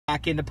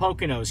Back in the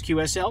Poconos,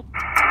 QSL? QSL,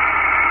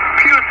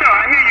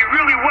 I hear you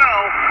really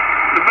well.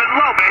 A bit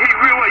low, but I hear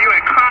you really well. You're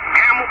at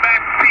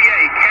Camelback, PA.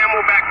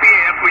 Camelback, PA,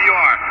 that's where you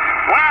are.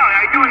 Wow,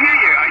 I do hear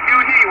you. I do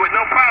hear you with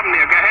no problem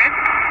there. Go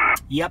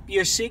ahead. Yep,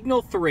 your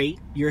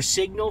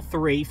Signal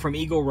 3 from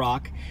Eagle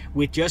Rock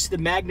with just the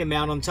magnet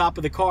mount on top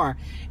of the car.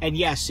 And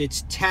yes,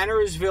 it's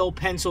Tannersville,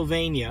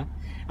 Pennsylvania,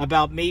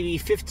 about maybe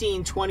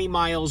 15-20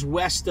 miles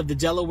west of the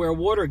Delaware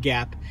Water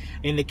Gap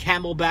in the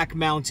Camelback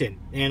Mountain.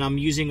 And I'm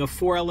using a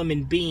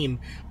 4-element beam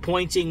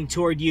pointing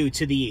toward you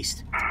to the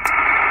east.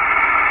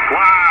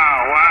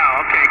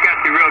 Wow, okay,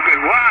 got you real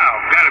good.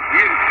 Wow,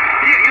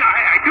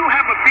 I do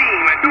have a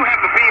beam. I do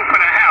have a beam for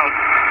the house.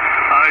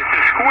 It's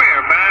a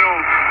square, but I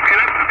don't. Can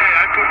I put that?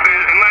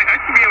 I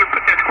should be able to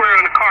put that square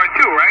on the car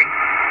too, right?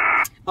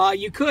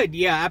 You could,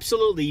 yeah,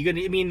 absolutely.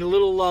 You mean the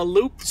little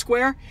loop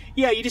square?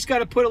 Yeah, you just got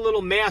to put a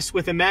little mass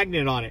with a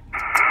magnet on it.